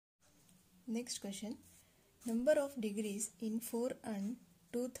Next question. Number of degrees in 4 and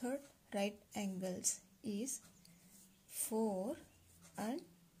 2/3 right angles is 4 and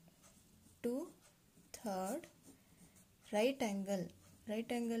 2/3 right angle. Right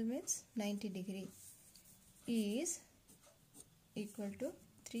angle means 90 degree is equal to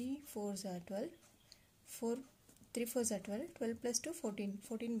 3 4s are 12. 3 4s are 12. 12 plus 2 14.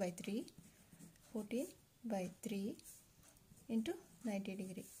 14 by 3. 14 by 3 into 90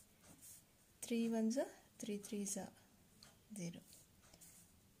 degree. 3 1s are 3 3s are 0.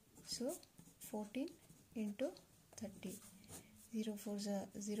 So 14 into 30. 0 4s are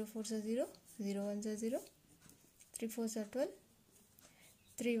 0 4s are 0. 0 1s are 0. 3 4s are 12.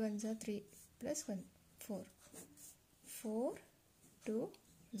 3 1s are 3 plus 1 4. 4 2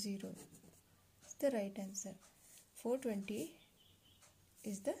 0 is the right answer. 420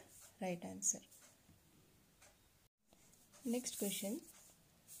 is the right answer. Next question.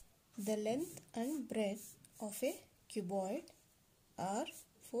 The length and breadth of a cuboid are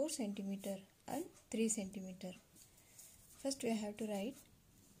 4 cm and 3 cm. First we have to write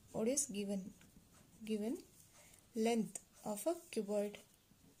what is given. Given length of a cuboid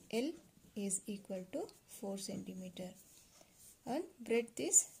L is equal to 4 cm and breadth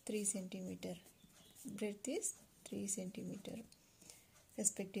is 3 cm. Breadth is 3 cm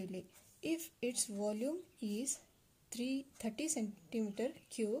respectively. If its volume is 30 cm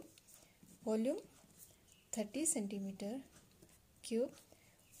cube, volume 30 cm cube,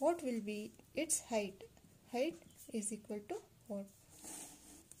 what will be its height? Height is equal to what?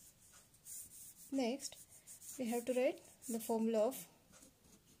 Next, we have to write the formula of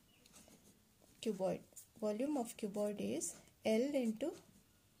cuboid. Volume of cuboid is L into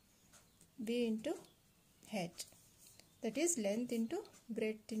B into H. That is length into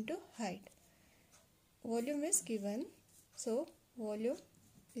breadth into height. Volume is given. So, volume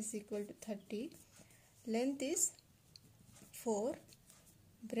is equal to 30. Length is 4.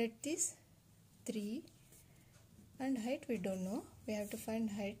 Breadth is 3. And height we don't know. We have to find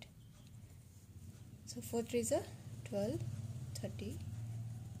height. So, 4 3s are 12. 30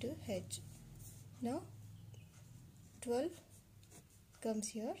 to H. Now, 12 comes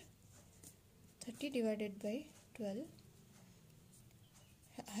here. 30 divided by 12.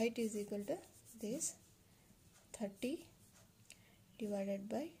 Height is equal to this. 30 divided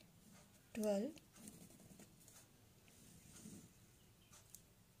by 12.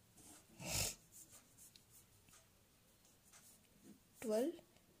 12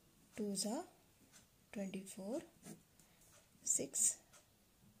 2s are 24. 6.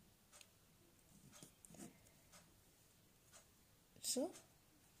 So,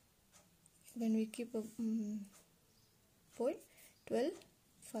 when we keep a point, 12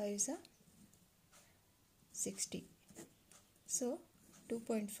 5s are 60. So,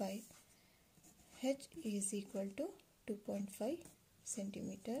 2.5 H is equal to 2.5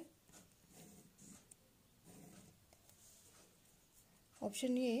 centimeter.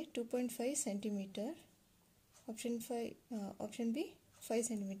 Option A 2.5 centimeter. Option B 5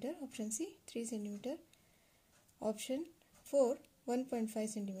 centimeter. Option C 3 centimeter. Option 4 1.5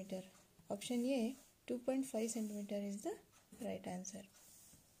 centimeter. Option A 2.5 centimeter is the right answer.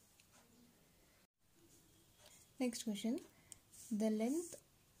 Next question. The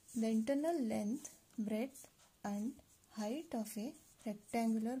internal length, breadth and height of a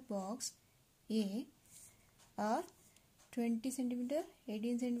rectangular box A are 20 cm,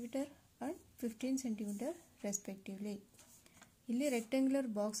 18 cm and 15 cm respectively. ಇಲ್ಲಿ rectangular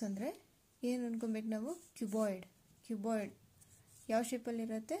box ಅಂದರೆ ಏನು ಅನ್ಕೊಬೇಕು ನಾವು? Cuboid ಯಾವ ಶೇಪಲ್ಲಿ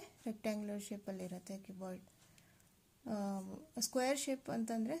ಇರುತ್ತೆ? Rectangular ಶೇಪಲ್ಲಿ ಇರುತ್ತೆ cuboid. Square shape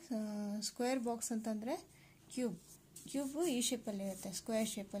ಅಂತಂದರೆ ಸ್ಕ್ವೇರ್ ಬಾಕ್ಸ್ ಅಂತಂದರೆ ಕ್ಯೂಬು ಈ ಶೇಪಲ್ಲಿರುತ್ತೆ, ಸ್ಕ್ವೇರ್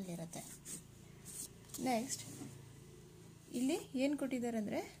ಶೇಪಲ್ಲಿರುತ್ತೆ. ನೆಕ್ಸ್ಟ್ ಇಲ್ಲಿ ಏನು ಕೊಟ್ಟಿದ್ದಾರೆ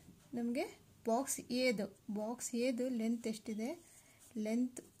ಅಂದರೆ ನಮಗೆ ಬಾಕ್ಸ್ ಎದು ಲೆಂತ್ ಎಷ್ಟಿದೆ?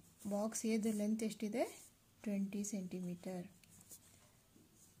 ಬಾಕ್ಸ್ ಎದು ಲೆಂತ್ ಎಷ್ಟಿದೆ? 20 centimetre.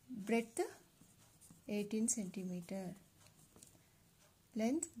 Breadth 18 centimetre.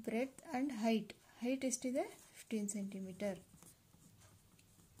 Length, breadth and height ಎಷ್ಟಿದೆ? 15 centimetre.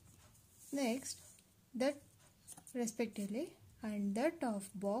 Next that respectively, and that of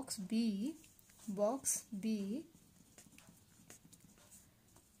box B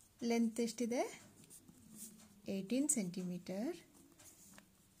length ಎಷ್ಟಿದೆ? 18 centimeter.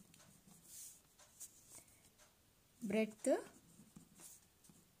 Breadth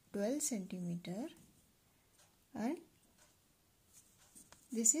 12 centimeter and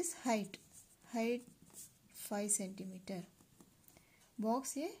this is height 5 centimeter. Box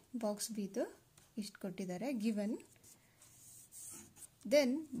A, box B ದು ಇಷ್ಟು ಕೊಟ್ಟಿದ್ದಾರೆ. Given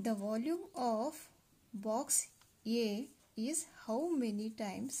then the volume of box A is how many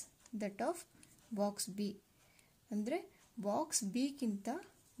times that of box B. ಅಂದರೆ box ಬಿಗಿಂತ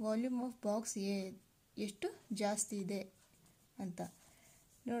volume of box A ಎಷ್ಟು ಜಾಸ್ತಿ ಇದೆ ಅಂತ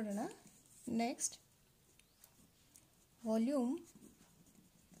ನೋಡೋಣ. Next, volume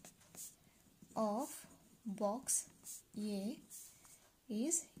of box A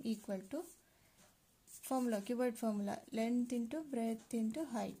is equal to formula, cuboid formula, length into breadth into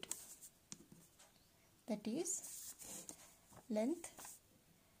height. That is length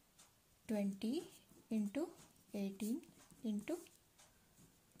 20 into 18 into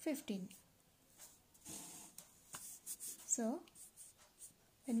 15. So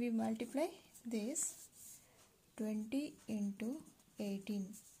when we multiply this, 20 into 18,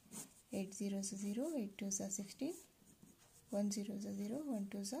 8 zeros are 0, 8 twos are 16, 1 zeros are 0, 1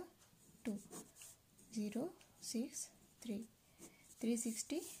 twos are 2, 0, 6, 3,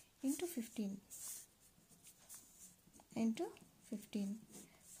 360 into 15 into 15,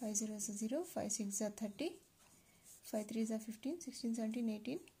 5 zeros are 0, 5 6 are 30, 5 3s are 15, 16 17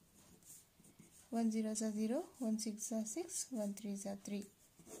 18, 1 zeros are 0, 1 6 are 6, 1 3s are 3,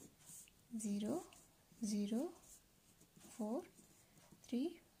 0 0 4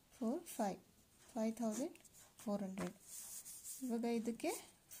 3 4 5, 5400. ಇವಾಗ ಇದಕ್ಕೆ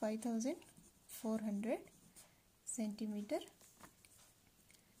 5400 centimetre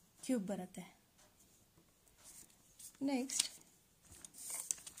cube ಬರುತ್ತೆ. Next,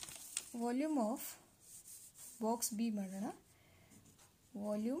 volume of box B ಮಾಡೋಣ.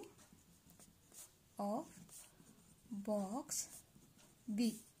 Volume of box B,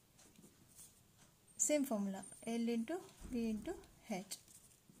 same formula, L into B into H.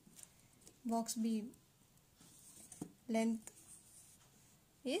 Box B length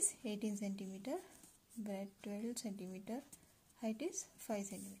is 18 centimeter, breadth 12 centimeter, height is 5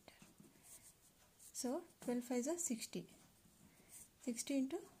 centimeter. So 12 5s are 60. 60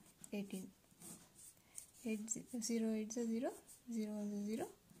 into 18. 8 0 8s are 0, 0 1s are 0,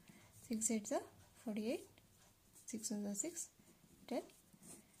 6 8s are 48, 6 1s are 6, 10,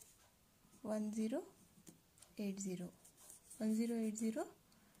 1 0 8 0. 1 0 8 0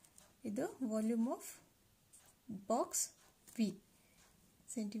 ಇದು volume of box B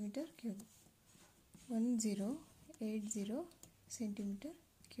centimeter cube. 1080 centimeter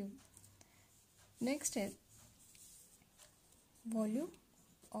cube. Next step, volume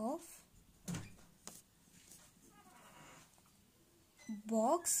of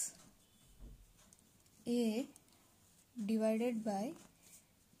box A divided by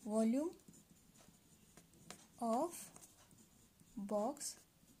volume of box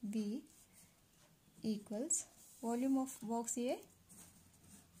B equals volume of box A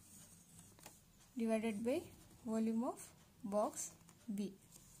divided by volume of box B.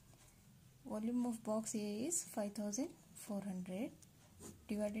 Volume of box A is 5400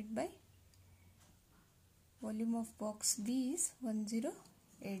 divided by volume of box B is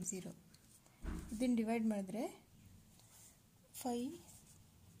 1080. ಇದನ್ನು divide ಮಾಡಿದ್ರೆ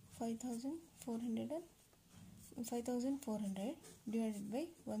 5400 divided by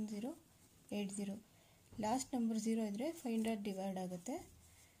 1080. Last number 0 ಇದ್ದರೆ 500 divide ಆಗುತ್ತೆ.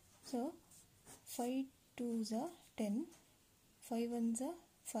 So 5 2s are 10, 5 1s are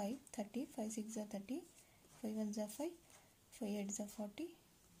 5, 30, 5 6s are 30, 5 1s are 5, 5 8s are 40,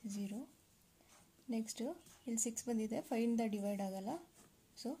 0. Next ಇಲ್ಲಿ 6 ಬಂದಿದೆ, 5ಇಂದ divide ಆಗಲ್ಲ.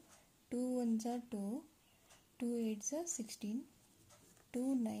 So 2 1s are 2, 2 8s are 16, 2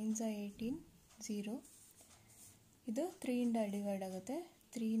 9s are 18, 0. ಇದು 3ಇಂದ divide ಆಗುತ್ತೆ.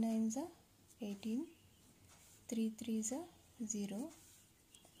 3 9s are 18, 3 3s are 0.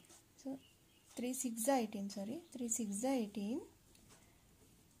 So 3 6 are 18, sorry, 3 6 are 18,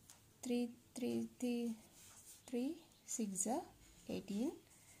 3 6 are 18,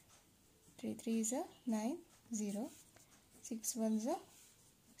 3 3s are 9, 0, 6 1s are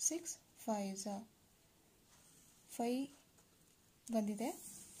 6, 5s are 5 ಬಂದಿದೆ.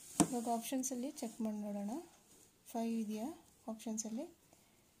 ಇವಾಗ ಆಪ್ಷನ್ಸಲ್ಲಿ check ಮಾಡಿ ನೋಡೋಣ. 5 ಇದೆಯಾ ಆಪ್ಷನ್ಸಲ್ಲಿ?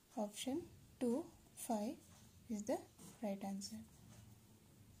 Option 2 5 is the right answer.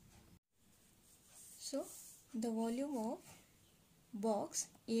 So the volume of box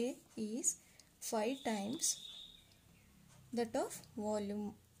A is 5 times that of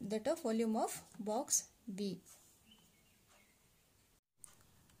volume of box B.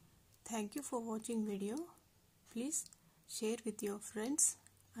 Thank you for watching video. Please share with your friends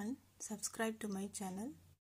and subscribe to my channel.